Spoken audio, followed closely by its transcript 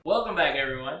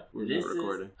everyone. We're not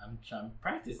recording. I'm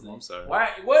practicing. I'm sorry.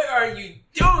 What are you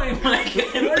doing, Mike?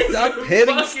 What is Stop your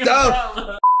hitting fucking stuff.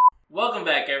 problem? Welcome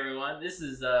back, everyone. This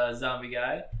is Zombie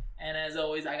Guy, and as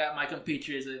always, I got my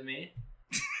compatriots with me.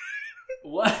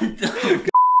 What the?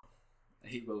 I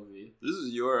hate both of you. This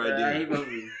is your I idea. hate both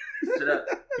of you. Shut up.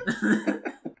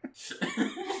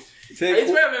 Take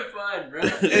It's having fun, bro.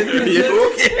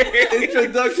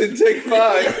 Introduction, take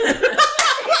 5.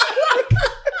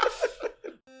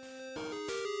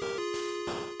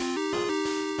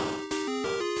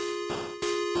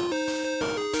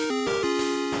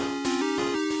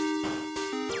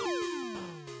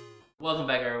 Welcome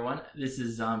back, everyone. This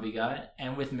is Zombie Guy,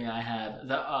 and with me I have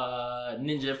the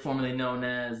ninja formerly known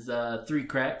as Three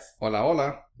Cracks. Hola,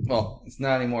 hola. Well, it's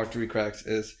not anymore 3 cracks.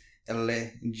 It's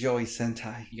Le Joey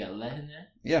Sentai. You got lead in there?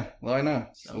 Yeah, why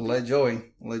not? Okay. Le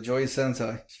Joey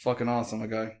Sentai. It's fucking awesome, my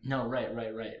guy. No, right.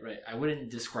 I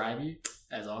wouldn't describe you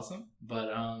as awesome, but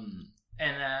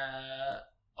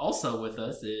also with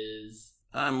us is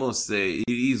I must say,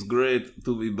 it is great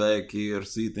to be back here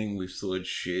sitting with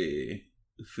such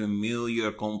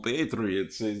familiar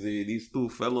compatriots as these two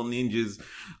fellow ninjas.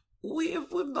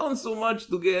 We've done so much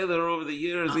together over the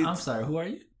years. I'm sorry. Who are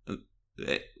you?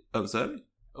 I'm sorry?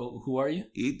 Oh, who are you?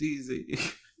 It is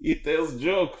it tells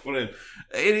joke, friend.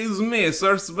 It is me,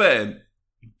 Sir Spade.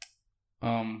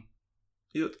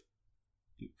 You,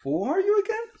 Who are you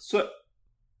again?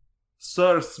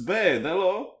 Sir Spade,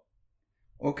 hello?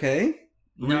 Okay.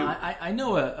 No, I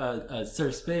know a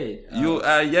Sir Spade.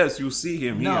 Yes, you see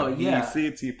him No, here. yeah. He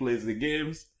sits, he plays the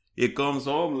games. He comes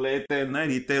home late at night,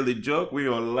 he tell the joke, we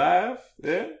all laugh.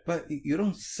 Yeah? But you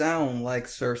don't sound like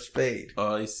Sir Spade.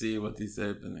 Oh, I see what is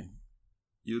happening.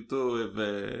 You two have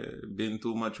been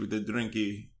too much with the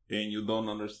drinky and you don't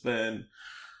understand.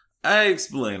 I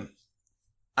explain.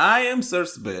 I am Sir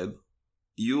Spade.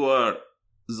 You are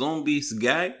Zombies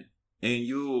Guy. And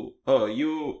you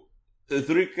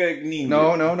Three Crack Ninja.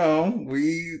 No.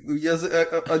 We just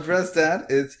addressed that.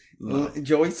 It's No.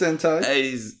 Joey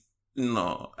Sentai.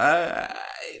 No, at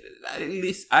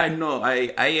least I know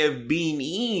I have been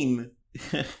in.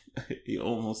 You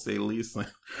almost say listen.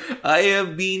 I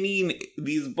have been in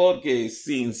this podcast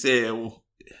since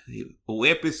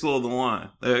episode 1.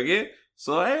 Okay,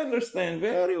 so I understand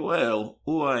very well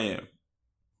who I am.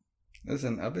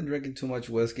 Listen, I've been drinking too much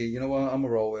whiskey. You know what? I'm gonna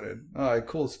roll with it. All right,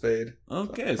 cool, Spade.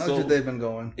 Okay, How's so your day been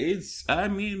going?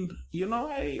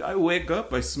 I wake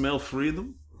up, I smell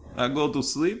freedom. I go to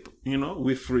sleep,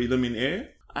 with freedom in air.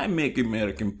 I make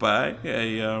American pie.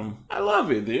 I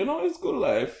love it, it's good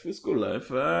life. It's good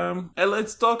life. And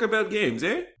let's talk about games,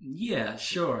 eh? Yeah,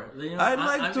 sure. I'd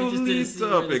like I'm to interested lead see where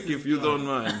topic this is if you going. don't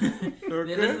mind.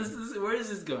 Okay? Where is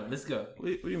this going? Let's go. What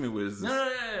do you mean, where is this?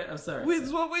 No, I'm sorry. It's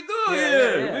what we do Yeah,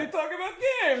 here. yeah. We talk about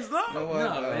games, no? You know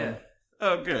what? Yeah.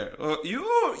 Okay.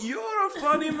 You're a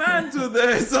funny man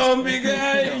today, zombie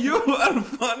guy. You are a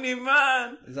funny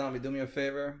man. Zombie, do me a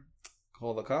favor.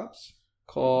 Call the cops.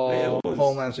 Call Yeah,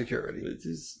 Homeland Security. It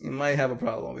is. You might have a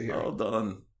problem over here. Hold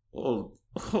on,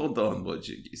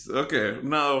 Bojigis. Okay,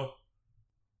 now,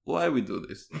 why we do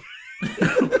this?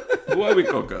 Why we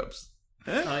call cops?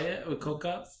 Eh? Oh yeah, with cold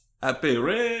cops. I pay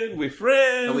rent with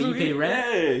friends. Oh, you pay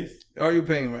rent? Yes. Are you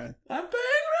paying rent? I'm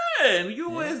paying rent,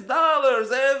 US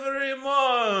dollars every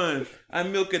month.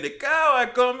 I'm milking the cow. I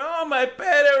come home. I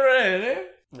pay the rent. Eh?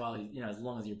 Well, as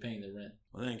long as you're paying the rent.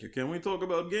 Well, thank you. Can we talk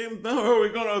about games now, or are we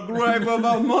gonna gripe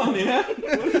about money? Huh?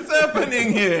 What is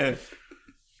happening here?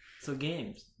 So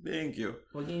games. Thank you.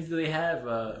 What games do they have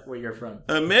where you're from?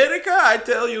 America, I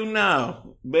tell you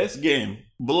now, best game,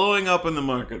 blowing up in the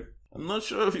market. I'm not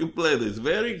sure if you play this.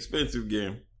 Very expensive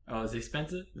game. Oh, is it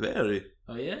expensive? Very.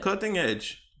 Oh yeah. Cutting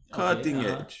edge. Okay, Cutting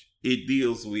edge. It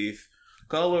deals with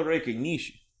color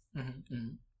recognition,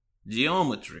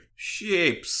 geometry,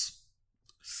 shapes,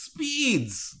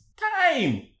 speeds,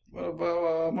 time. What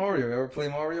about Mario? You ever play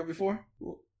Mario before?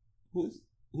 Who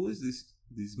is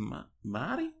this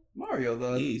Mario? Mario,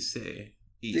 the Easy.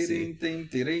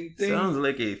 ding. Sounds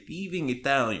like a thieving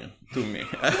Italian to me.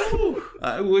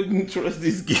 I wouldn't trust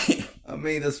this game. I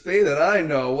mean, the Spade that I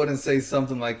know wouldn't say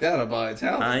something like that about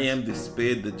Italians. I am the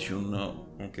Spade that you know,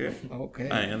 okay? Okay.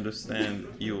 I understand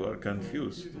you are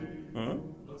confused. Huh?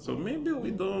 So maybe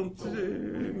we don't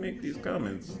make these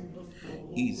comments.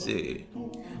 Easy.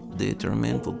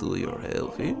 Detrimental to your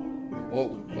health, eh?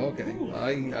 Oh, okay.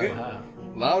 Wow.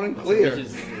 Loud and clear.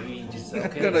 We just I'm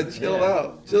okay. gonna chill Yeah.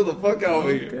 out. Chill the fuck out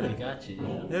over here. I got you.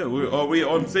 Yeah. Yeah, are we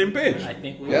on the same page? I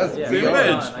think we Yes, are. Yeah, same hold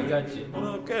page. on, I got you.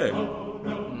 Okay.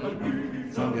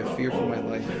 Zombie, I fear for my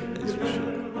life. Yes, we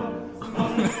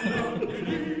should.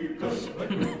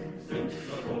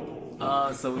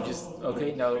 So we just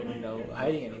no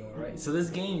hiding anymore, right? So this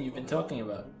game you've been talking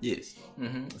about. Yes.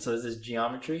 Mm-hmm. So is this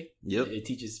geometry? Yep. It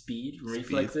teaches speed,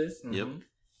 reflexes. Yep.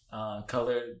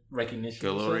 Color recognition.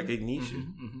 Color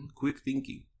recognition. Mm-hmm. Quick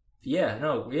thinking. Yeah.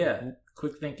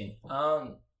 Quick thinking.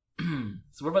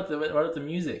 So what about the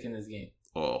music in this game?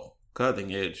 Oh,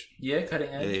 cutting edge. Yeah, cutting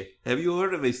edge. Hey, have you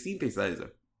heard of a synthesizer?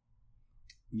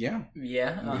 Yeah.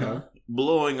 Yeah. Yeah.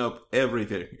 Blowing up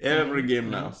everything. Every game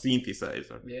now. Mhm.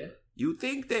 Synthesizer. Yeah. You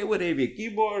think they would have a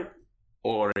keyboard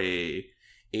or a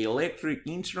electric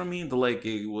instrument like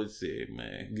a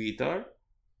guitar?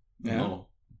 Yeah. No.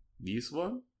 This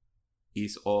one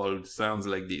is all sounds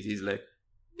like this. It's like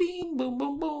bing boom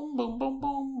boom boom boom boom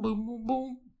boom boom boom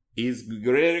boom. It's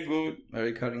very good.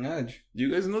 Very cutting edge. Do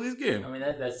you guys know this game? I mean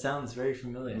that sounds very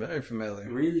familiar. Very familiar.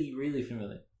 Really, really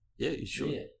familiar. Yeah, it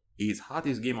should. Yeah. It's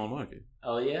hottest game on market.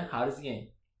 Oh yeah, hottest game.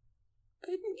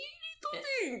 I'm beginning to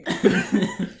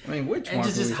think. I mean, which And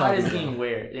market just are we hottest talking game about?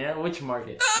 where? Yeah, which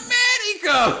market?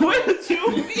 America! What do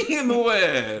you mean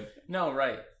where? No,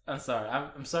 right. I'm sorry.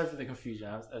 I'm sorry for the confusion.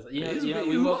 We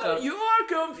You woke up. are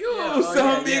confused, Yeah, oh,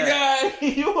 zombie yeah. guy.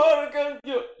 You are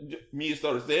confused.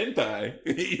 Mr. Sentai.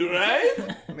 You right?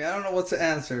 I mean, I don't know what to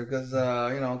answer because,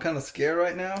 I'm kind of scared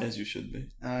right now. As you should be.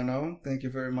 I know. Thank you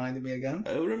for reminding me again.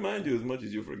 I will remind you as much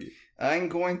as you forget. I'm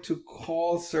going to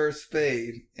call Sir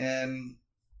Spade, and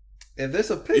if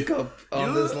there's a pickup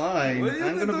on this line, What do you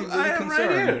I'm going to need be I really am concerned.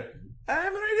 right here. I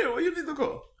am right here. What do you need to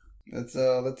call?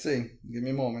 Let's see. Give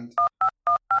me a moment.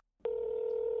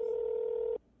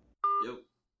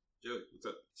 Yo, what's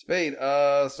up? Spade,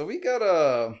 so we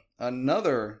got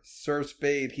another Sir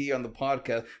Spade here on the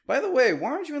podcast. By the way, why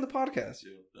aren't you in the podcast?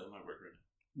 Yo, that's my work right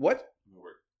What? now. I'm at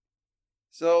work.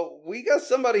 So we got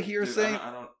somebody here Dude, saying,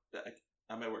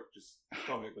 I'm at work. Just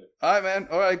call me quick. all right, man.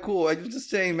 All right, cool. I was just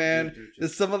saying, man, Dude,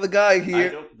 there's some other guy I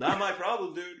here. don't, not my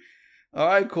problem, dude. All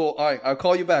right, cool. All right, I'll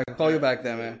call you back. I'll call you back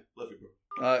then, man. Love you,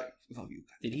 bro. Love you.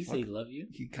 Did he say love you?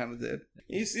 He kind of did.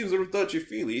 He seems a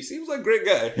touchy-feely. He seems like a great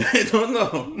guy. I don't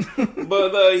know.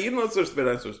 But he's not so spit.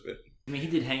 I'm so spit. I mean, he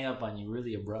did hang up on you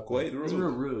really abruptly. Quite It was rude.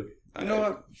 real rude. You know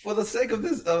what? For the sake of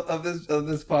this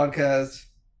podcast,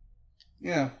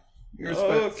 yeah, you're Sir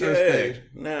Okay. Spade.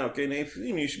 Now, can I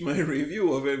finish my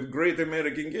review of a great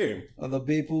American game? Of the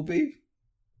beep boop beep.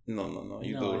 No,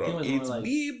 you No, do I think it wrong. was more It's like-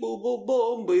 beep boom boom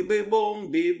boom beep beep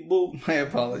boom beep boom. My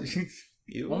apologies.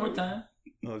 One more time.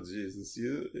 Oh Jesus!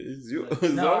 It's you.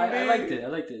 No, I Zombie. liked it. I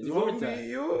liked it. One more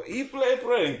Zombie, time. he play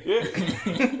prank.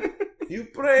 Yeah? You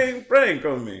playing prank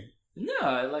on me. No,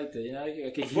 I liked it. You know,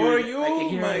 I could hear For it. you, I could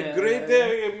hear my it, great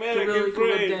American could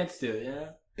really friend. dance to it. You know.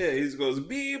 Yeah, he goes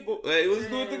beep boop. Hey, let's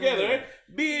do it together, right?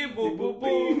 Beep boop boop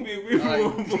boom beep beep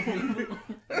boom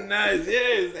boom. Nice,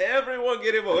 yes. Everyone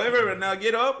get involved. Everyone now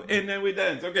get up and then we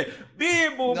dance. Okay.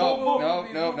 Beep boop boop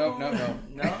boop. No.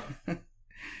 No.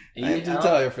 I am too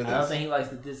tired for I don't this. think he likes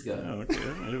the disco. Okay,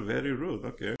 very rude.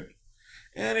 Okay.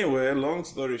 Anyway, long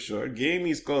story short, game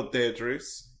is called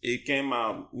Tetris. It came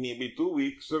out maybe 2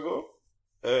 weeks ago.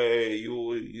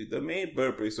 The main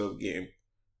purpose of game,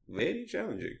 very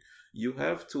challenging. You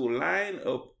have to line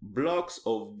up blocks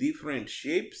of different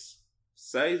shapes,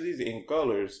 sizes, and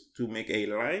colors to make a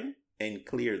line and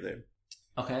clear them.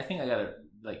 Okay, I think I gotta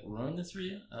ruin this for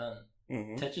you.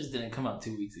 Mm-hmm. Tetris didn't come out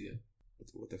 2 weeks ago.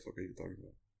 What the fuck are you talking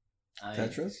about?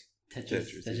 Tetris?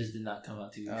 Tetris did not come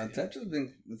out 2 weeks ago. Tetris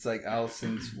it's out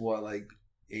since what,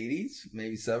 80s,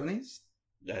 maybe 70s?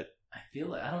 That I feel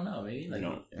like I don't know, maybe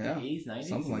No. 80s, 90s,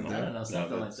 Something like I that. don't know,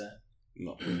 something like that's- that.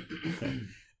 no.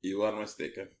 You are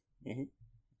mistaken. Mm-hmm.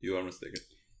 You are mistaken.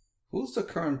 Who's the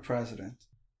current president?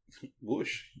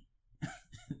 Bush.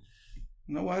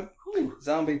 You know what?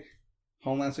 Zombie.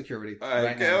 Homeland Security.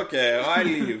 Okay.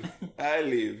 I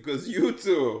leave because you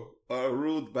two are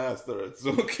rude bastards.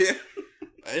 Okay.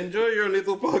 Enjoy your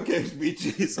little podcast,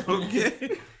 bitches.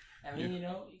 Okay. I mean, you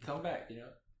come back,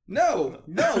 No,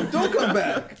 don't come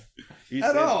back.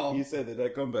 all. He said that I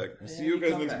come back. Yeah, See you you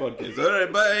guys come next back. podcast. All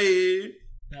right, bye.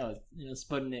 No,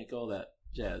 Sputnik, all that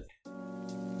jazz.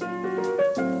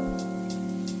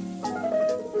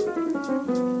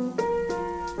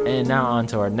 And now on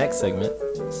to our next segment,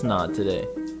 Snot Today.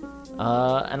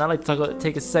 And I'd like to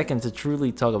take a second to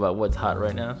truly talk about what's hot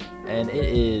right now. And it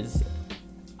is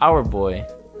our boy,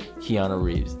 Keanu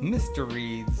Reeves. Mr.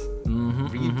 Reeves. Mm-hmm,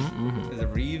 Reeves? Is it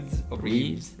Reeves or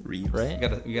Reeves, Reeves. right?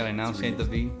 You gotta enunciate the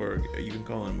V. Or you can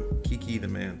call him Kiki the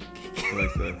Man. I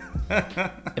like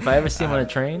that. If I ever see him on a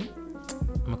train,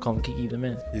 I'm gonna call him Kiki the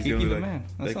Man. He's Kiki gonna be the like, Man.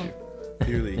 That's Thank you.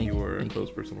 Clearly, Thank you you, were a thank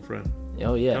close personal friend.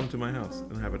 Oh yeah. Come to my house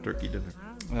and have a turkey dinner.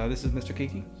 This is Mr.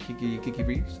 Kiki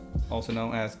Reeves, also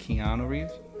known as Keanu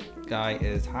Reeves. Guy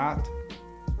is hot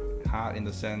hot in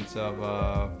the sense of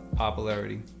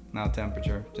popularity, not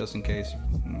temperature, just in case.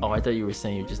 Oh, I thought you were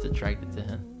saying you're just attracted to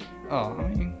him. Oh, I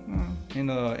mean, in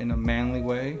a manly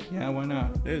way, yeah, why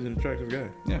not? Yeah, he's an attractive guy.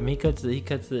 Yeah. I mean, he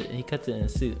cuts it in a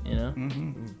suit, you know.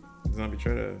 Zombie,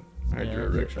 try to hide Yeah, your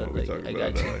erection while we talk I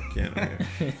about got you. Keanu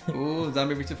here. Ooh,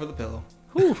 zombie reaching for the pillow.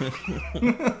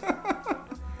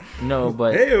 No,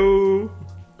 but Heyo!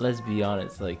 let's be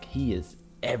honest, like he is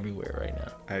everywhere right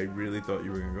now. I really thought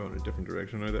you were gonna go in a different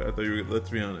direction. I thought you were. Let's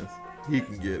be honest. He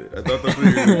can get it. I thought that's where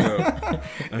you were gonna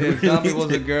go. If zombie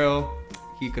was a girl,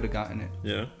 he could have gotten it.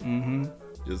 Yeah.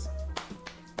 Just.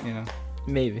 Yeah.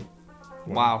 Maybe.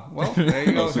 Wow. Well, there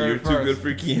you go. Oh, so you're Heard too good first.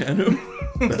 for Keanu?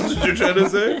 That's what you're trying to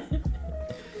say?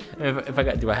 If I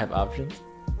got, do I have options?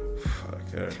 Fuck.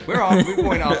 Alright. We're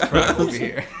going off track over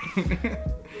here.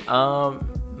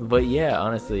 But yeah,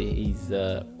 honestly, he's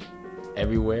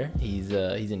everywhere. He's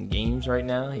in games right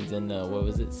now. He's in what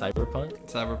was it, Cyberpunk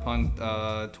Cyberpunk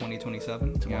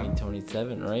 2027.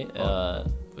 2027, right?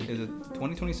 Is it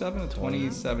 2027 or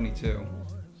 2072?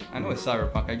 I know it's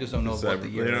Cyberpunk. I just don't know what the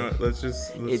year You know, is. let's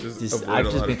just avoid I've a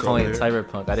just lot been of calling it trouble here.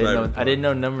 Cyberpunk. I didn't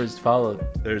know numbers followed.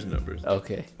 There's numbers.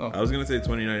 Okay. I was gonna say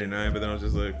 2099, but then I was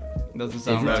just like, Doesn't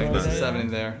sound Is it right. There's a 20? 7 in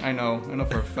there. I know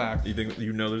for a fact. you think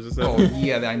there's a Oh 7?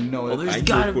 yeah, I know Well, it. there's I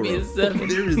gotta know for be a 7.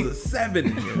 There is a 7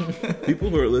 in here. People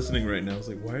who are listening right now is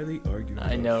like, why are they arguing?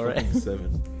 I about know, right? fucking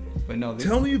 7. But no,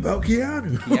 Tell me about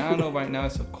Keanu. Keanu right now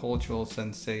is a cultural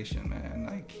sensation, man.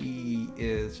 Like he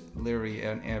is literally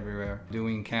everywhere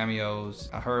doing cameos.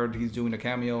 I heard he's doing a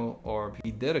cameo, or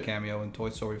he did a cameo in Toy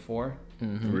Story 4.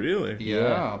 Really?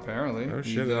 Yeah, apparently. Oh, shit,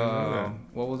 He's, I didn't know that.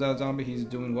 What was that zombie? He's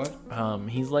doing what?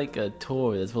 He's like a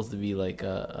toy that's supposed to be like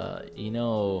you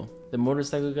know, the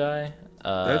motorcycle guy.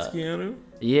 That's Keanu?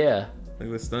 Yeah, Like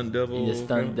the stunt devil? the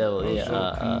stunt devil. Oh, Yeah. so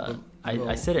Knievel-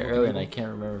 I said it Evil earlier and Knievel? I can't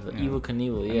remember. Yeah. Evil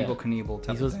Knievel. Yeah. Evil Knievel type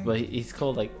He's supposed, of but thing. he's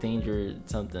called like Danger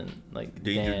something, like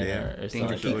Danger Dan Dan. or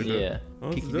Danger something. Kiki. Yeah.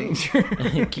 Oh, that's Kiki dope.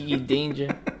 Danger. Kiki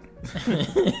Danger.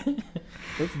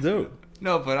 That's dope.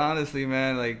 No, but honestly,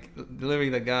 man, like literally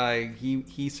the guy,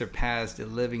 he surpassed the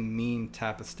living meme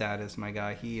type of status, my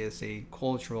guy. He is a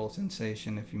cultural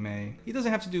sensation, if you may. He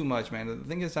doesn't have to do much, man. The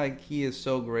thing is, like, he is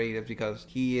so great is because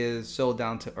he is so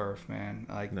down to earth, man.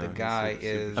 Like, No, the he's guy super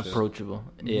is chill. Approachable.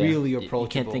 Yeah. Really You can't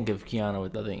approachable. think of Keanu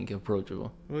without thinking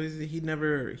approachable. Well, he's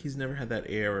never had that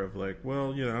air of like,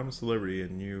 well, you know, I'm a celebrity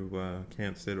and you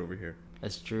can't sit over here.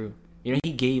 That's true. You know,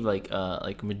 he gave like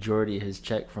majority of his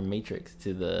check from Matrix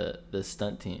to the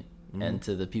stunt team and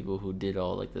to the people who did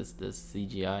all like this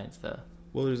CGI and stuff.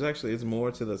 Well, it's more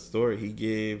to the story. He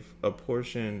gave a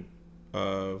portion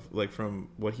of like from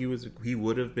what he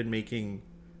would have been making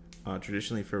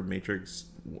traditionally for Matrix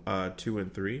 2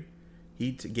 and 3.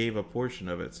 He gave a portion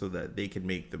of it so that they could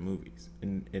make the movies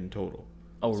in total.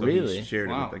 Oh, So really? He shared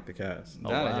it Wow. with like the cast. that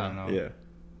Oh, I wow. don't know. Yeah.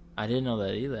 I didn't know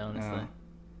that either, honestly. Yeah.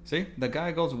 See, the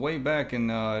guy goes way back in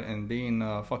being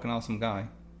a fucking awesome guy.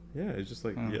 Yeah, it's just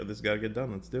like, Yeah. yeah, this got to get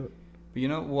done. Let's do it. But you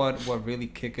know what really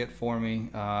kicked it for me?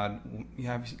 You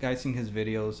have you guys seen his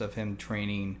videos of him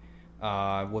training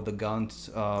with the guns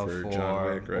for John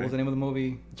Wick, what right? was the name of the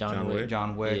movie? John John Wick. Wick.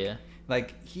 John Wick. Yeah.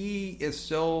 Like he is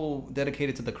so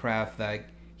dedicated to the craft that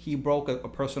he broke a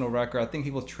personal record. I think he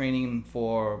was training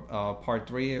for part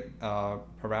 3,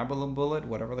 Parabola Bullet,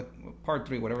 whatever the part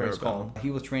 3, whatever it's called. He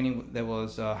was training. There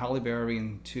was Halle Berry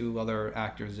and 2 other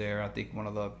actors there. I think one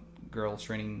of the girls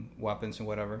training weapons and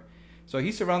whatever. So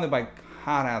he's surrounded by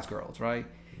hot ass girls, right?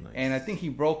 Nice. And I think he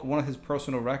broke one of his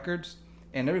personal records,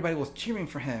 and everybody was cheering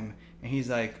for him. And he's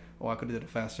like, "Oh, I could have did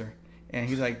it faster." And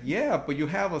he's like, "Yeah, but you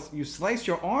sliced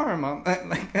your arm,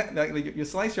 like you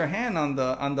sliced your hand on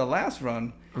the last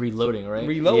run." Reloading, right?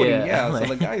 Reloading, yeah. So Like-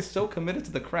 the guy is so committed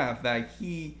to the craft that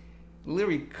he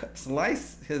literally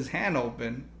sliced his hand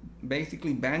open,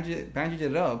 basically bandaged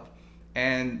it up,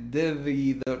 and did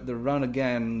the run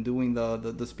again, doing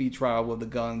the speed trial with the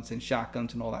guns and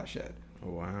shotguns and all that shit.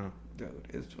 Oh, wow. Dude,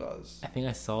 it was. I think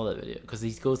I saw that video because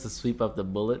he goes to sweep up the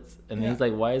bullets and then Yeah. he's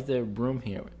like, "Why is there a broom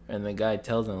here?" And the guy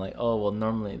tells him like, "Oh, well,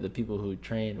 normally the people who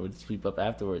train would sweep up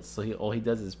afterwards." So all he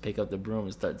does is pick up the broom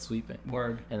and start sweeping.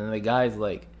 Word. And then the guy's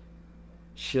like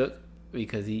shook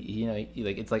because he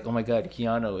like it's like, "Oh my god,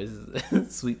 Keanu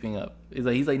is sweeping up." He's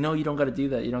like, "No, you don't got to do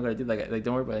that. You don't got to do that. Like,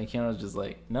 don't worry about it." And Keanu's just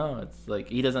like, "No, it's like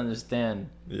he doesn't understand.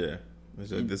 Yeah.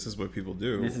 It's like, this is what people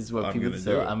do. This is what I'm people gonna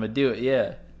do. do it. I'm gonna do it."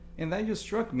 Yeah. And that just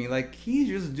struck me. Like, he's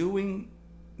just doing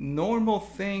normal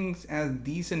things as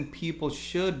decent people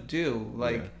should do.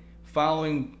 Like, Yeah.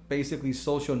 following basically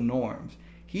social norms.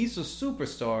 He's a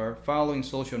superstar following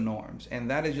social norms. And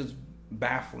that is just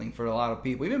baffling for a lot of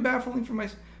people. Even baffling for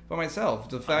myself.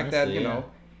 The fact that, Honestly, you yeah. know,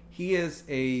 he is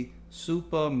a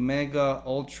super mega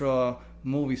ultra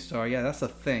movie star. Yeah, that's a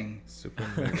thing. Super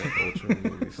mega ultra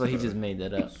movie. So he just made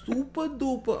that up. super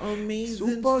duper amazing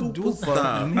Super duper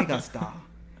superstar. mega star.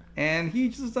 And he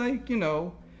just like,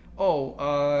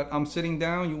 I'm sitting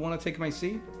down. You want to take my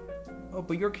seat? Oh,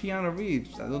 but you're Keanu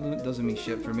Reeves. That doesn't mean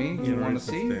shit for me. You want a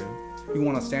seat? You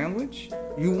want a sandwich?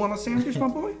 You want a sandwich, my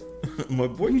boy? My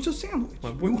boy. You just sandwich.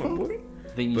 My boy, You my hungry? boy.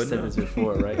 I think you But said no. this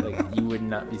before, right? Like you would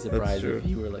not be surprised true. if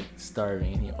you were like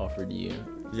starving and he offered you.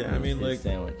 Yeah, I mean, his like,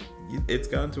 sandwich. it's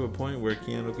gotten to a point where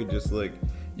Keanu could just like,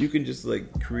 you can just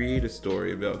like create a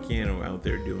story about Keanu out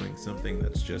there doing something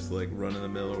that's just like run of the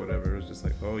mill or whatever. It's just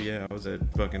like, oh yeah, I was at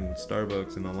fucking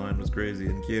Starbucks and the line was crazy,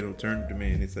 and Keanu turned to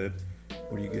me and he said,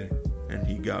 "What are you getting?" And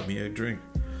he got me a drink.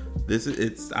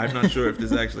 I'm not sure if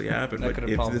this actually happened, That but could've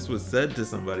if probably- this was said to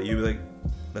somebody, you'd be like,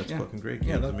 "That's Yeah. fucking great.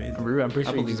 Yeah, Keanu's that- amazing." I'm pretty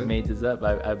I sure you believe just it. made this up.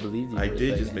 I believed you. I for a did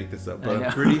just second. make this up, I but know.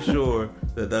 I'm pretty sure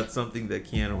that that's something that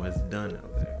Keanu has done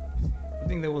out there. I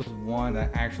think there was one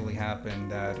that actually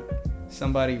happened that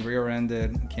somebody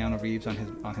rear-ended Keanu Reeves on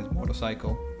his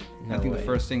motorcycle. No I think way. the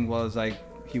first thing was like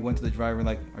he went to the driver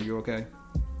like, "Are you okay?"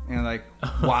 And like,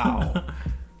 wow,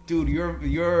 dude,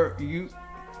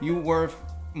 you worth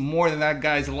more than that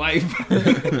guy's life.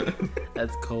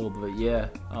 That's cold, but yeah,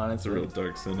 It's honestly. a real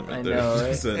dark sentiment I there. know, right?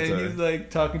 And Sentai. he's like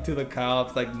talking to the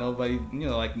cops, like nobody,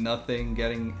 like nothing,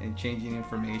 getting and changing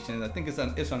information. I think it's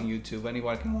on YouTube.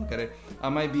 Anyone can look at it. I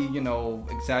might be,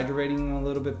 exaggerating a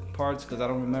little bit parts because I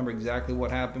don't remember exactly what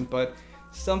happened, but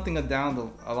something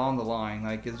along the line.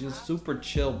 Like it's just super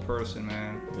chill person,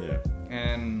 man. Yeah.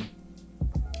 And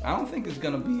I don't think it's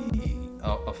gonna be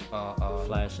a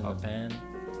Flash in the pan.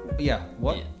 Yeah.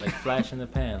 What? Yeah, like flash in the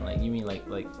pan. Like you mean like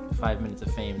 5 minutes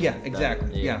of fame? Yeah, and it's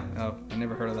exactly. done. Yeah. I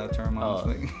never heard of that term, Oh,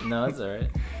 honestly. no, it's alright.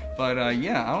 But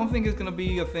yeah, I don't think it's gonna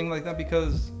be a thing like that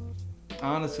because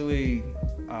honestly,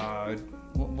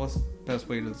 what's the best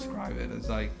way to describe it? It's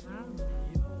like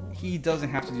he doesn't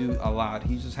have to do a lot.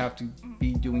 He just have to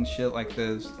be doing shit like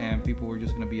this, and people were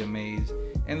just gonna be amazed.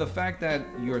 And the fact that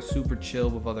you're super chill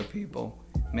with other people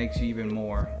makes you even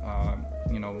more,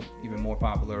 even more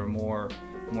popular, more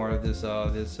of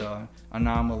this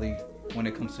anomaly when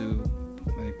it comes to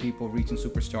people reaching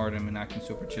superstardom and acting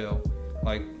super chill.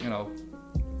 Like,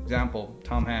 example,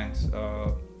 Tom Hanks,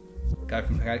 guy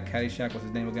from Caddyshack, what's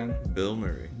his name again? Bill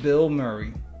Murray. Bill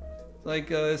Murray.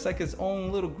 Like, it's like his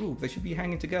own little group. They should be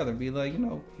hanging together. Be like, I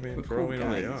mean, we're for all cool we know,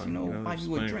 guys. they are. Buy just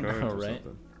you a playing drink. cards or Right.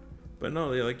 something. But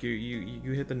no, they like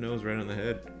you hit the nose right on the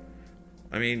head.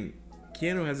 I mean,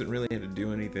 Keanu hasn't really had to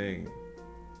do anything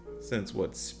since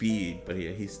Speed, but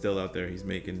he's still out there. He's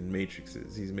making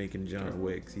Matrixes, he's making John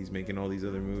Wicks, he's making all these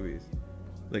other movies.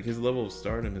 Like his level of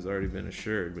stardom has already been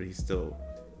assured, but he's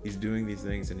doing these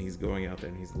things and he's going out there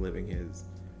and he's living his.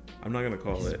 I'm not gonna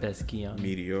call His it best Keanu.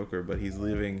 mediocre, but he's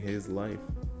living his life.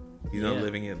 He's not Yeah.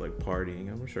 living it like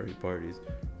partying. I'm sure he parties,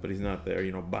 but he's not there,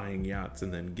 buying yachts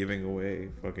and then giving away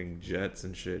fucking jets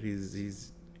and shit. He's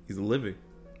living.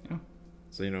 Yeah.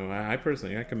 So I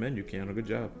personally I commend you, Keanu. Good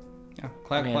job. Yeah,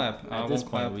 clap, I mean, clap. At I this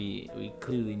won't point, clap. we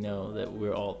clearly know that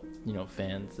we're all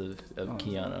fans of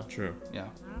Keanu. True. Yeah,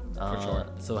 for sure.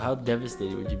 So how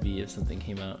devastated would you be if something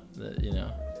came out that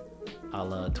a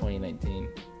la 2019?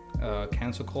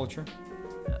 Cancel culture.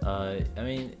 I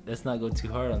mean, let's not go too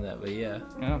hard on that, but yeah.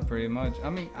 Yeah, pretty much. I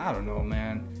mean, I don't know,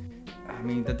 man. I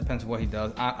mean, that depends on what he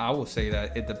does. I will say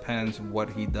that it depends what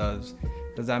he does.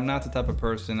 Because I'm not the type of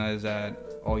person as that,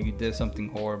 oh, you did something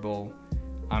horrible.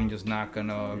 I'm just not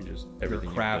gonna your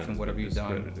craft and whatever you've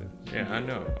done. Yeah, I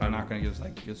know. I'm not gonna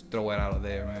just throw it out of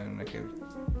there, man.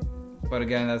 But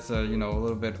again, that's a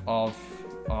little bit off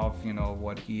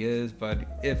what he is.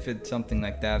 But if it's something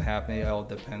like that happening, it all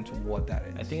depends what that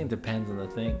is. I think it depends on the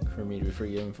thing for me to be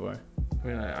forgiven for. I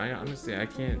mean, I honestly I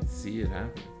can't see it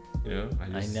happening.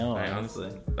 I know, honestly.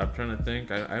 I'm trying to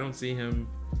think. I don't see him.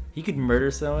 He could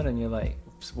murder someone, and you're like,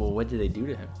 well, what did they do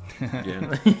to him? Yeah,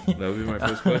 that would be my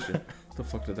first question. What the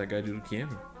fuck did that guy do to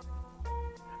Keanu?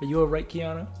 Are you alright,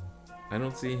 Keanu? I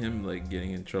don't see him like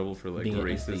getting in trouble for like Being an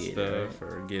racist instigator, stuff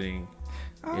or getting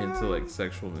into like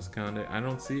sexual misconduct. I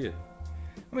don't see it.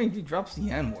 I mean, he drops the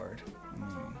N-word.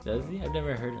 Does he? I've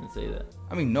never heard him say that.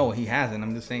 I mean, no, he hasn't.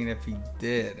 I'm just saying if he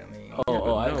did. I mean,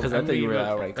 Because I thought you were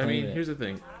outright I claiming mean, it. here's the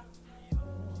thing.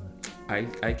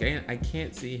 I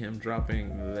can't see him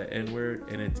dropping the N word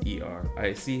and it's ER.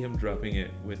 I see him dropping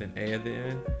it with an A at the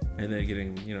end and then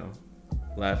getting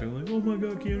laughing like, oh my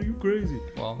god, Keanu, you crazy.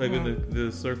 Well, like in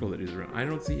the circle that he's around. I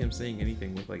don't see him saying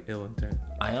anything with like ill intent.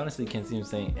 I honestly can't see him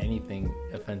saying anything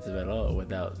offensive at all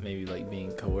without maybe like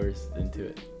being coerced into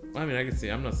it. I mean, I can see.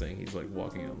 I'm not saying he's like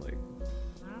walking on like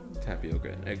tapioca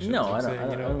and eggshells. No, I'm I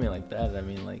saying, you know, don't mean like that. I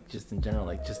mean like just in general,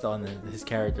 like just on his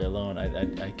character alone,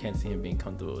 I can't see him being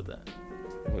comfortable with that.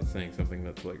 What's saying something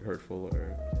that's like hurtful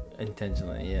or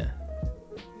Intentionally, yeah.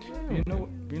 You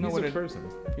know what it person.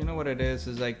 You know what it is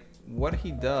like what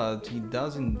he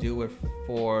doesn't do it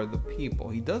for the people.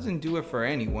 He doesn't do it for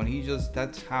anyone.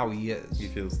 That's how he is. He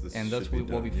feels this, and that's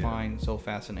what we find so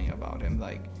fascinating about him.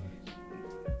 Like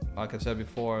I said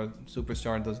before,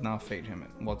 Superstar does not fade him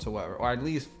whatsoever, or at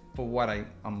least for what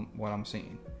I'm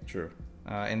seeing. True.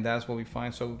 And that's what we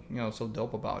find so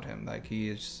dope about him. Like he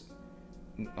is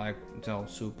like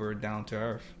super down to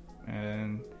earth,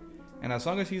 and as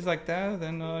long as he's like that,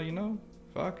 then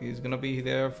he's gonna be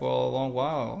there for a long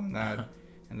while in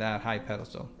that high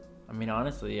pedestal. I mean,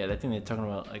 honestly, yeah, I think they're talking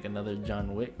about like another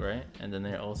John Wick, right? And then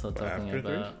they're also talking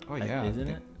about. Oh yeah, isn't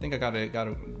it? I think I got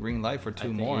a green light for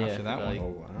two more after that one. Like,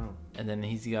 oh wow. And then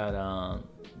he's got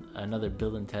another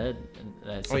Bill and Ted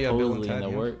that's Bill and supposedly Ted, in the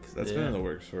yeah. works. That's been in the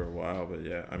works for a while, but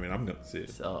yeah, I mean, I'm gonna see it.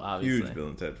 So obviously, Huge Bill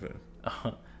and Ted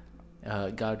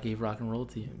fan. God gave rock and roll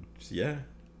to you. Yeah.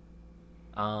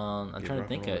 I'm trying to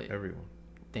think of everyone.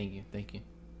 Thank you.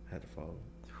 Had to follow.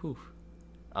 Whew.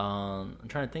 I'm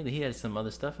trying to think that he had some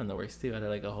other stuff in the works too. I had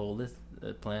like a whole list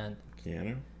planned.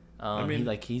 Keanu. I mean,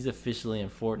 he's officially in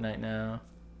Fortnite now.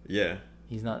 Yeah.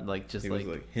 He's not like just he like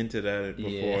was like hinted at it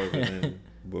before, but then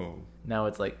boom. Now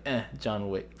it's like John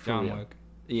Wick. John Wick.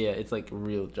 Yeah, it's like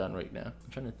real John Wick now.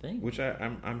 I'm trying to think. Which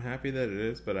I'm happy that it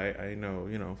is, but I know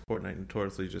Fortnite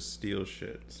notoriously just steals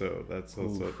shit, so that's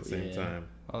also at the same time.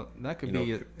 That could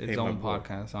be its own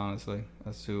podcast, honestly,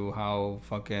 as to how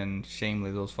fucking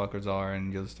shameless those fuckers are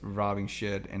and just robbing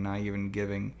shit and not even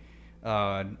giving,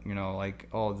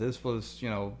 this was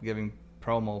giving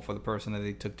promo for the person that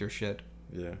they took their shit.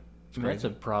 Yeah, that's a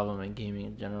problem in gaming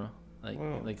in general.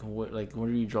 Where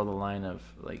do you draw the line of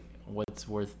like what's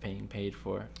worth being paid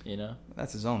for?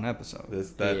 That's his own episode.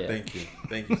 Thank you,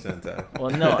 Sentai.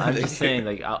 Well, no, I'm just saying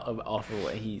like off of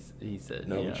what he said.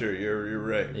 No, but you're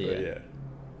right. Yeah.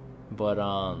 But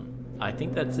I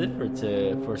think that's it for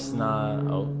Sna.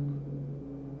 Oh.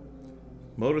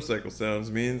 Motorcycle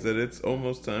sounds means that it's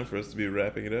almost time for us to be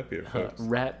wrapping it up here, folks.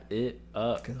 Wrap it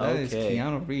up. That is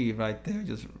Keanu Reeves right there,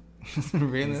 just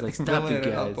really like stop it,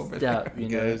 guys. Stop,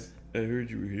 guys. I heard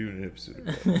you were doing an episode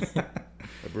of that.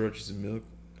 I brought you some milk.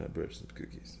 I brought you some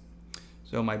cookies.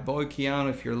 So my boy Keanu,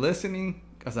 if you're listening,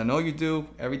 because I know you do,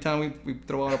 every time we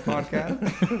throw out a podcast.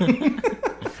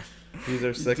 He's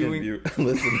our second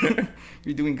listener.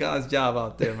 You're doing God's job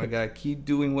out there, my guy. Keep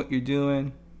doing what you're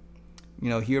doing.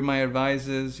 Hear my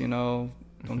advices. Don't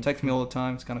text me all the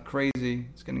time. It's kind of crazy.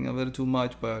 It's getting a little too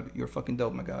much, but you're fucking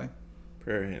dope, my guy.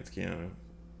 Prayer hands, Keanu.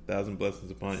 1,000 blessings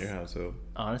upon your household.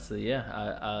 Honestly,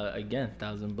 yeah. Again,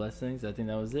 1,000 blessings. I think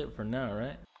that was it for now,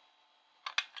 right?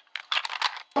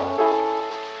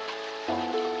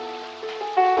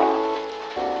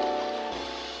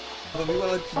 But we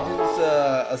want to introduce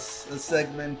a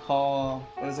segment called,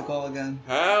 what is it called again?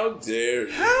 How dare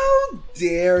you? How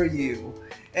dare you?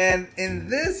 And in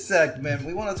this segment,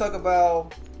 we want to talk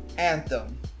about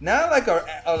Anthem. Not like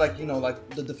like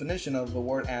the definition of the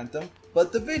word anthem,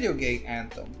 but the video game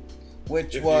Anthem,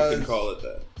 which if was... you can call it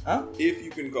that. Huh? If you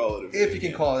can call it a video If you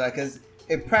can call it that, because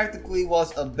it practically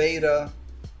was a beta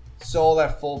sold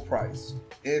at full price.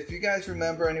 If you guys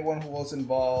remember, anyone who was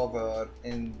involved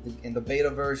in the beta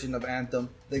version of Anthem,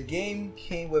 the game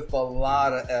came with a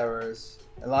lot of errors,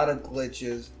 a lot of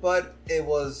glitches, but it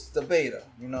was the beta.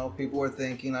 People were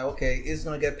thinking like, okay, it's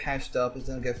gonna get patched up, it's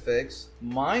gonna get fixed.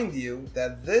 Mind you,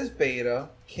 that this beta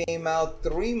came out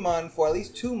 3 months, for at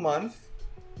least 2 months.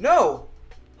 No,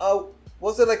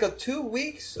 was it like a 2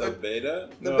 weeks? The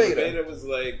beta? The beta. The beta was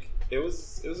like it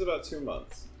was about 2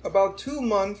 months. About 2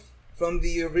 months from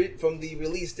the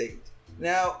release date.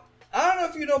 Now, I don't know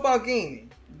if you know about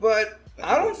gaming, but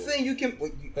I don't think you can.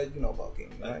 You know about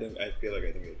gaming, right? I feel like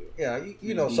I think I do. Yeah,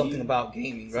 you know something about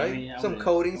gaming, right? I mean, some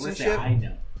codings and shit. I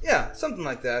know. Yeah, something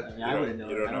like that. I mean, I wouldn't know.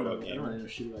 You don't know about I gaming. don't know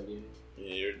shit about gaming.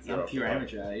 Yeah, I'm a pure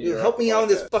amateur. You help me out in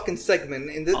this fucking segment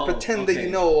and just pretend that okay.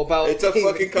 you know about. It's a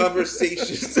gaming. fucking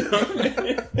conversation.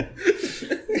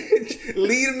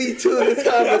 Lead me to this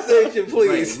conversation,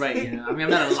 please. Right. I mean, I'm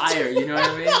not a liar. You know what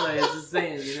I mean? Like, it's just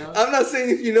saying. I'm not saying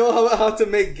if you know how to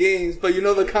make games, but you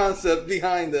know the concept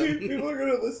behind them. People are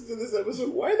gonna listen to this episode.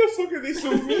 Why the fuck are they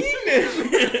so mean?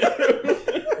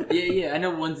 Yeah. I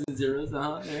know ones and zeros.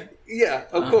 Yeah,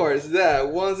 of course, that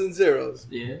ones and zeros.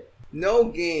 Yeah. No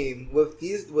game with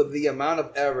the amount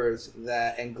of errors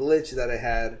and glitch that it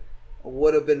had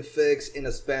would have been fixed in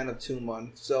a span of 2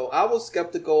 months. So I was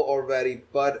skeptical already,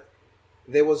 but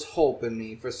there was hope in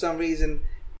me. For some reason,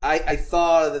 I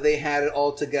thought that they had it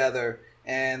all together,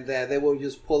 and that they will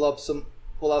just pull out some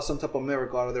type of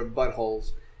miracle out of their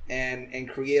buttholes and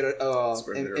create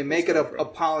and make it a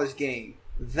polished game.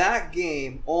 That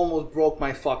game almost broke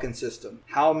my fucking system.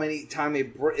 How many times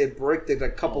it bricked it a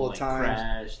couple of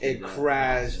times. It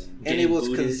crashed, and it was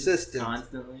consistent.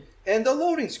 Constantly. And the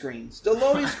loading screens.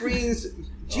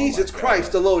 Jesus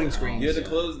Christ, the loading screens. You had to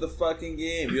close the fucking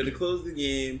game. You had to close the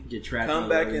game. Come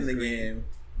back in the game.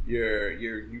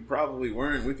 You probably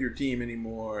weren't with your team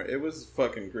anymore. It was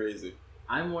fucking crazy.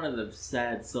 I'm one of the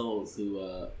sad souls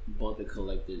who bought the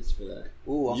collectors for that.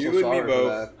 Ooh, I'm so sorry for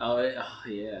that. Oh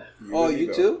yeah.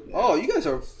 You too? Yeah. Oh, you guys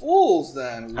are fools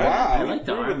then. Wow. I like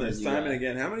the proven this time and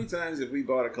again. How many times have we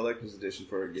bought a collector's edition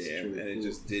for a game and it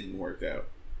just didn't work out?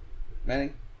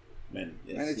 Many. Yes.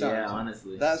 Many times. Yeah,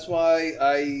 honestly. That's why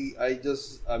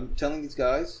I'm telling these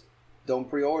guys, don't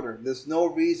pre-order. There's no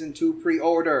reason to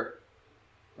pre-order.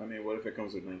 I mean, what if it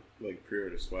comes with like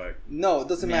pre-order swag? No, it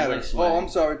doesn't matter. I'm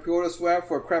sorry, pre-order swag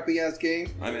for a crappy ass game.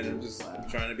 I mean, I'm just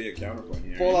trying to be a counterpoint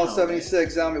here. Fallout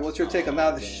 76, Zombie. What's your take on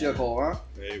that shithole, huh?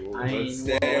 Hey, well, let's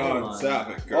stay on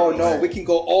topic. Oh no, we can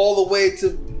go all the way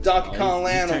to Donkey Kong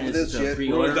Land over this shit.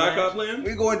 We're going Donkey Kong Land.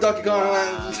 We're going Donkey Kong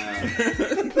Land.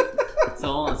 So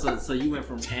hold on, so you went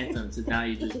from Anthem to now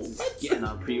you're just getting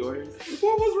on pre-orders?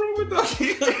 What was wrong with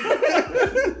Donkey Kong?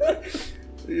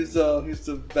 He's a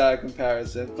bad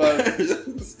comparison, but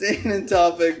staying in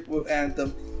topic with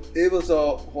Anthem, it was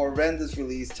a horrendous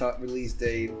release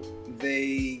date.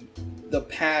 The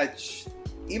patch,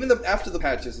 even after the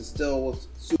patches, it still was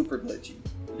super glitchy.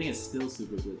 I think it's still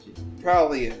super glitchy.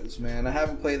 Probably is, man. I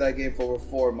haven't played that game for over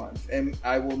 4 months, and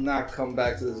I will not come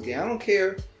back to this game. I don't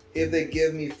care if they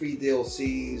give me free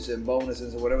DLCs and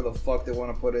bonuses or whatever the fuck they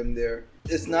want to put in there.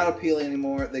 It's not appealing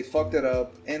anymore. They fucked it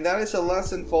up. And that is a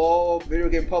lesson for all video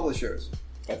game publishers.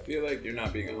 I feel like you're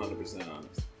not being 100%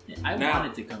 honest. Yeah, I want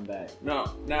it to come back.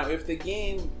 No. Now, if the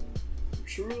game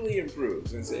truly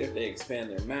improves, and say if they expand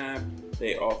their map,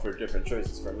 they offer different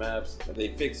choices for maps, and they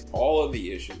fix all of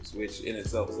the issues, which in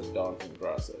itself is a daunting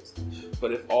process.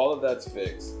 But if all of that's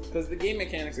fixed, because the game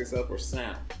mechanics itself were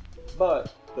sound,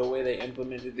 but the way they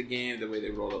implemented the game, the way they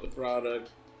rolled out the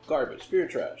product, garbage, pure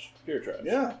trash.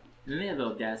 Yeah. And then they had the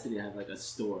audacity to have like a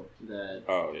store that.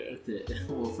 Oh yeah.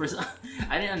 Well, first,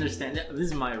 I didn't understand that. This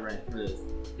is my rant for this.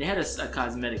 They had a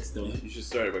cosmetic store. You should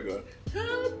start it by going,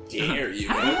 "How dare you?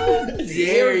 How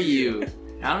dare you?"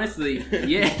 Honestly,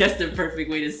 yeah, that's the perfect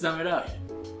way to sum it up.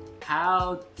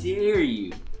 How dare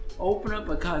you open up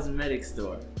a cosmetic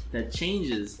store that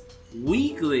changes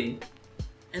weekly?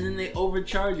 And then they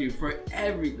overcharge you for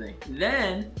everything.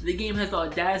 Then the game has the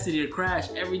audacity to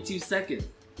crash every 2 seconds.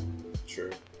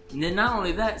 True. And then not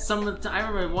only that, I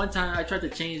remember one time I tried to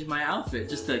change my outfit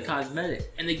just to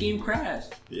cosmetic, and the game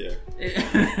crashed. Yeah.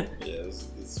 Yeah,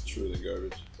 it's truly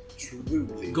garbage.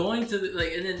 Truly. Going to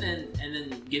and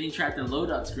then getting trapped in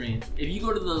loadout screens. If you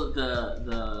go to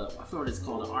the I forgot what it's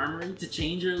called, the armory to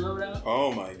change your loadout.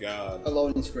 Oh my god. A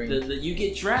loading screen. You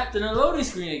get trapped in a loading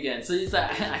screen again. So it's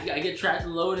like I get trapped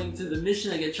loading to the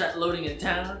mission. I get trapped loading in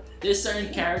town. There's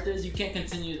certain characters you can't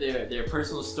continue their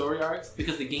personal story arcs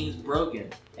because the game's broken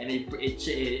and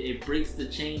it breaks the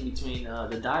chain between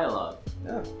the dialogue.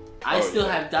 Yeah. I still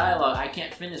have dialogue I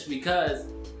can't finish because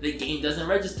the game doesn't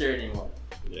register anymore.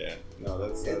 Yeah, no,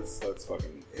 that's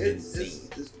fucking insane.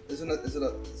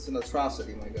 It's an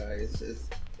atrocity, my guy. It's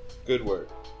good word.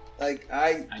 Like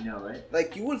I know, right?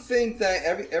 Like you would think that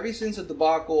every since the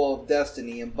debacle of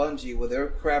Destiny and Bungie with their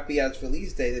crappy ass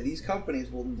release date, that these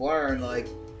companies will learn like,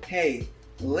 hey,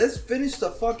 let's finish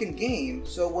the fucking game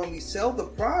so when we sell the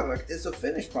product, it's a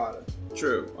finished product.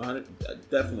 True,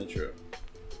 definitely true.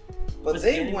 But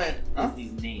they went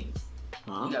these names.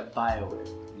 Huh? You got BioWare,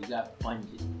 you got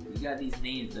Bungie, you got these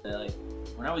names that like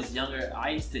when I was younger,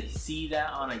 I used to see that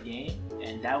on a game,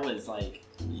 and that was like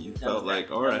you felt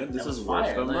like, all right, this is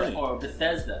worth the money. Or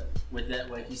Bethesda with that,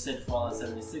 like you said, Fallout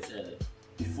 76 earlier.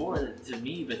 Before, to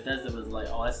me, Bethesda was like,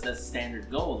 oh, that's standard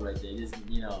gold right there. It is,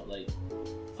 like,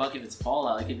 fuck if it's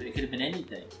Fallout. It could have been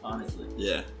anything, honestly.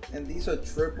 Yeah. And these are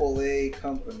AAA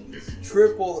companies.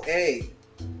 AAA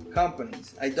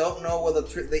companies. I don't know what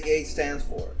the A stands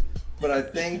for, but I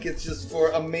think it's just for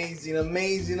amazing,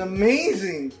 amazing,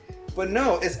 amazing. But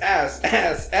no, it's ass.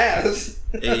 Hey,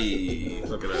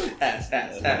 look at that.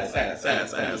 Ass.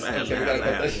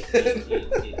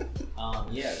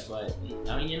 Yeah, but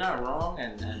I mean, you're not wrong,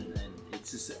 and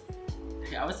it's just,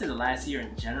 I would say the last year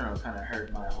in general kind of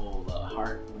hurt my whole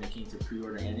heart when it came to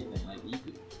pre-ordering anything. Like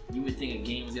you would think a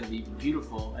game was gonna be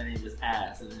beautiful, and it was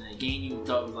ass, and then a game you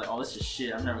thought was like, oh, this is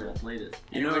shit. I'm never gonna play this.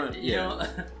 You know.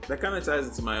 That kind of ties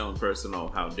into my own personal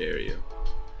 "how dare you."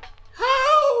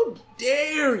 How How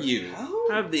dare you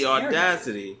have the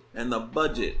audacity and the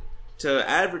budget to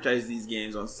advertise these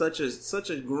games on such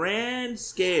a grand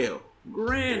scale,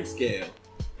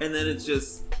 and then it's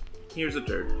just here's a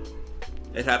turd.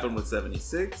 It happened with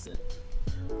 76.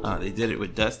 They did it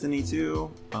with Destiny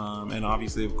 2, and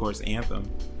obviously, of course, Anthem.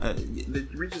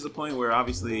 It reaches a point where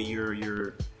obviously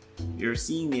you're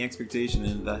seeing the expectation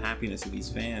and the happiness of these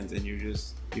fans, and you're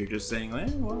just saying,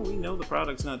 well, we know the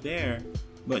product's not there,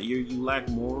 but you lack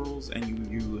morals,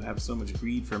 and you have so much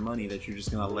greed for money that you're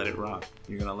just gonna let it rock.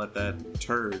 You're gonna let that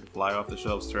turd fly off the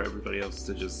shelves for everybody else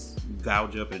to just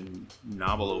gouge up and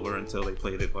nobble over until they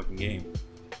play the fucking game.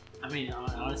 I mean,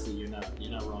 honestly, you're not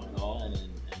wrong at all. And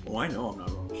Oh, I know I'm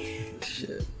not wrong.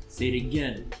 Shit. say it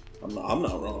again. I'm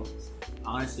not wrong.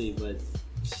 Honestly, but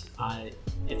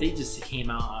if they just came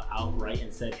outright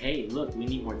and said, "Hey, look, we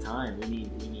need more time. We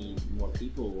need more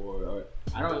people," or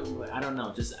I don't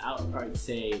know, just outright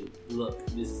say, "Look,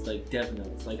 this is like Dev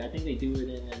Notes." Like I think they do it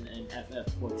in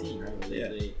FF14, right? Where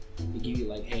they give you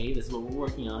like, "Hey, this is what we're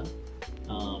working on.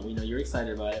 We know you're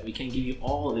excited about it. We can't give you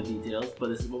all of the details, but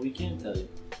this is what we can tell you."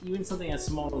 Even something as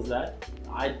small as that,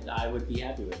 I would be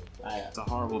happy with. It's a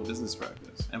horrible business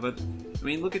practice. But I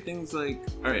mean, look at things like,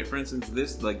 all right, for instance,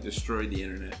 this like destroyed the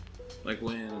internet. Like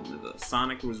when the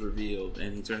Sonic was revealed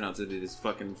and he turned out to be this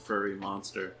fucking furry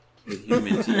monster with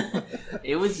human teeth.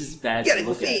 It was just bad. Gotta to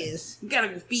go look at. fast. Gotta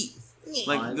go feast.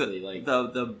 Like Honestly,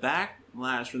 the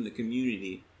backlash from the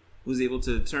community was able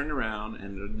to turn around,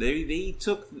 and they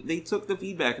took the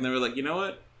feedback, and they were like, you know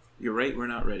what, you're right, we're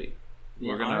not ready.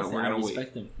 Yeah, we're gonna I wait.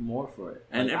 respect them more for it.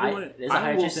 And like, everyone, there's a I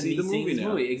higher will chance of see me the seeing movie this now,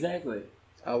 movie. Exactly.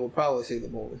 I will probably see the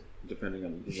movie. depending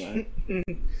on the design.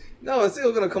 No, it's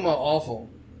still gonna come out awful.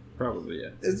 Probably, yeah.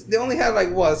 They only had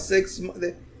like what 6 months.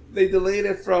 They delayed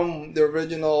it from the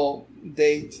original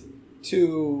date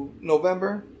to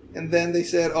November, and then they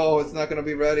said, "Oh, it's not going to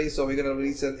be ready, so we're going to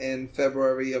release it in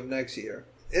February of next year."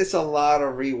 It's a lot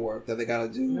of rework that they got to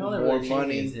do. No, More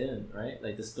money. is hidden, right?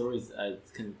 Like the stories are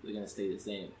gonna stay the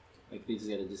same. Like they just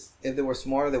gotta just. If they were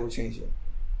smarter, they would change it.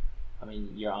 I mean,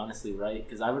 you're honestly right,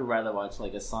 because I would rather watch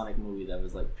like a Sonic movie that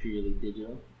was like purely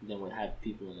digital than would have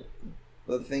people in it.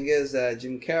 But the thing is that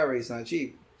Jim Carrey's not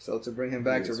cheap, so to bring him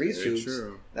back to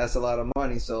reshoots, that's a lot of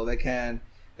money. So they can't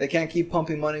keep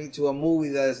pumping money to a movie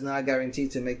that is not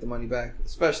guaranteed to make the money back.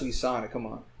 Especially Sonic. Come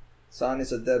on,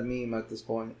 Sonic's a dead meme at this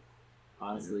point.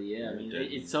 Honestly, yeah. I mean,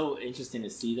 it's so interesting to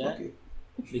see that Fuck you.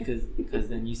 because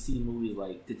then you see movies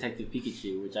like Detective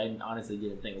Pikachu, which I honestly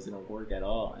didn't think was gonna work at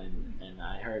all, and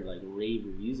I heard like rave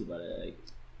reviews about it.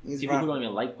 Like people who don't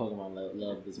even like Pokemon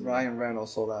love this movie. Ryan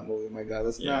Reynolds sold that movie. My God,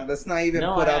 let's not even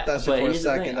No, put out that shit but for a here's the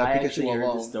second. thing, That I Pikachu actually heard the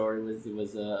alone. story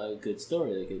was a good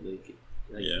story.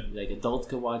 Like adults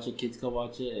could watch it, kids could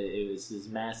watch it. It was just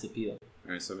mass appeal.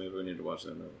 All right, so maybe we need to watch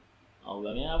that movie. Oh,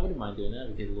 I mean, I wouldn't mind doing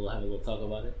that because we'll have a little talk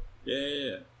about it.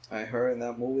 Yeah. I heard in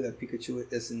that movie that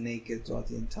Pikachu is naked throughout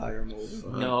the entire movie.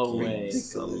 No way.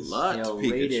 Slut Yo,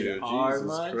 Pikachu. rated R Jesus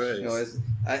much? Christ.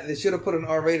 They should have put an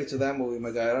R rated to that movie,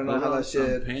 my guy. I don't know how that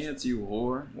shit. Pants, you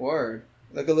whore. Word.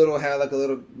 Like a little hat, like a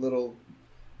little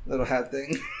hat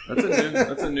thing.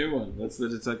 That's a new one. That's the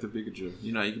Detective Pikachu.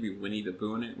 You know, you could be Winnie the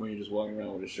Pooh in it when you're just walking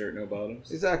around with a shirt, no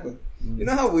bottoms. Exactly. You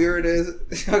know how weird it is?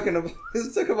 Let's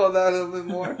talk about that a little bit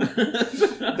more.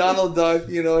 Donald Duck,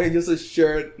 he just a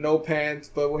shirt, no pants,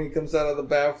 but when he comes out of the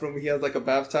bathroom, he has like a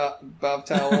bath towel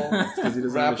Because he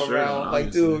doesn't wrap have a shirt around. on,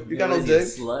 Like, dude, you got no Is he a dick?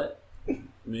 slut?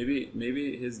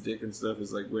 Maybe his dick and stuff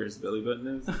is like where his belly button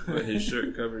is, but his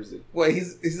shirt covers it. Wait,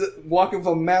 he's walking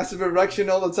from massive erection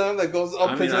all the time that goes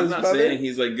up I mean, into I'm his not belly? saying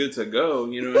he's like good to go,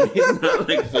 he's not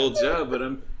like full job, but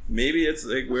maybe it's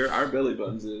like where our belly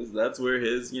buttons is. That's where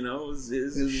his His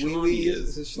schlong wee-wee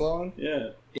is. his schlong? Yeah.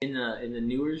 In the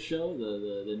newer show,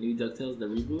 the new DuckTales, the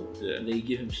reboot, they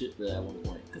give him shit for that at one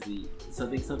point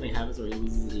because something happens where he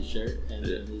loses his shirt and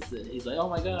he's like, oh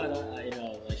my god,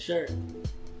 my shirt.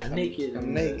 I'm naked.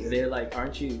 I'm naked. They're like,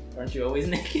 aren't you always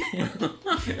naked?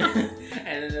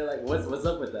 And then they're like, what's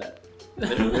up with that?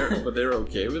 But they're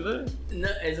okay with it? No,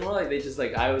 it's more like they just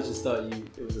like I always just thought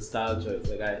it was a style choice.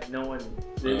 Like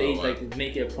they like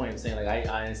make it a point of saying like I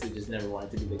honestly just never wanted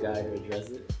to be the guy to address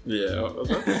it. Yeah,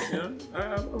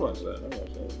 I watched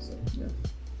that. Yeah.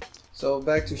 So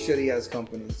back to shitty ass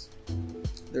companies.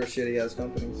 They're shitty ass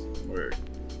companies. Word.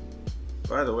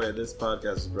 By the way, this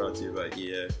podcast is brought to you by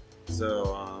EA.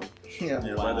 So,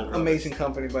 Yeah. Wow. Amazing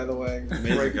company, by the way.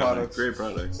 Amazing Great products. Great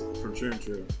products. From True and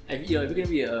True. If you're gonna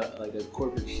be a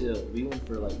corporate shill, be one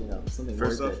for something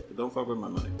First worth off, it. don't fuck with my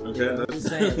money. Okay? Yeah, I'm just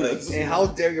saying, like, And how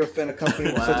dare you offend a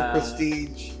company with such Wow.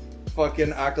 prestige,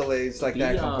 fucking accolades like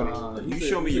that company? You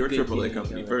show me your AAA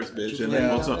company first, bitch, and then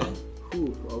AAA we'll talk. company?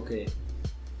 Ooh, okay.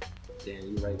 Damn,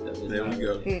 you're right though. There we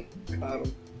go. Got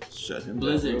him. Shut him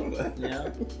Blizzard, down. real fast. you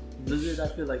know, Blizzard.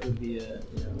 I feel like would be a,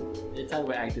 you know, they talk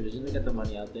about Activision. They got the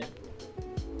money out there,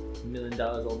 $1 million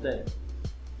all day.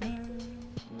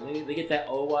 They get that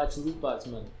Overwatch loot box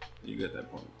money. You got that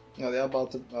point. No, they're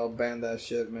about to ban that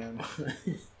shit, man.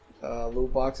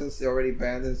 Loot boxes, they already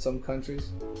banned in some countries.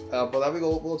 But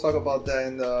we'll talk about that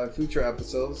in future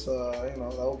episodes. You know,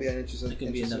 that will be an interesting, It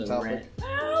could be another topic. rant.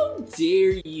 How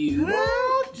dare you?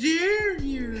 How dare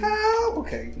you? How?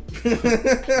 Okay.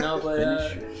 No,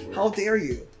 but How dare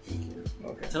you?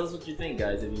 Okay. tell us what you think,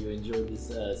 guys. If you enjoyed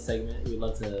this segment, we'd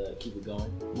love to keep it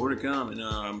going. More to come,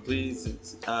 and please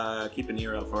keep an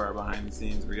ear out for our behind the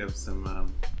scenes. We got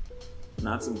some,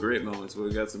 not some great moments, but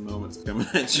we got some moments coming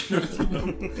at you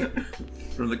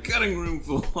from the cutting room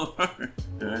floor.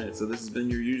 All right, so this has been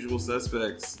your usual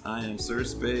suspects. I am Sir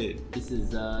Spade. This is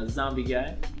Zombie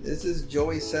Guy. This is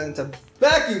Joey Santa.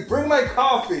 Becky, bring my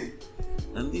coffee.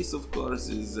 And this, of course,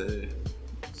 is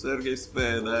Sergey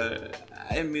Spade.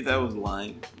 I admit I was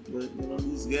lying, but you know,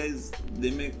 these guys,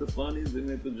 they make the funnies, they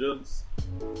make the jokes.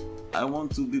 I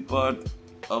want to be part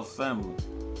of family.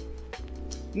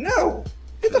 No.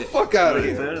 Get the fuck out of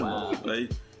Fair here. enough.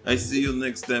 I see you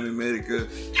next time, America.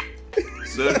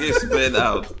 Sergey Spade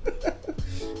out.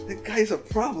 That guy's a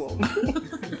problem.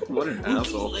 What an Who keeps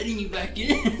asshole. letting you back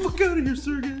in? Fuck out of here,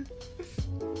 Sergey.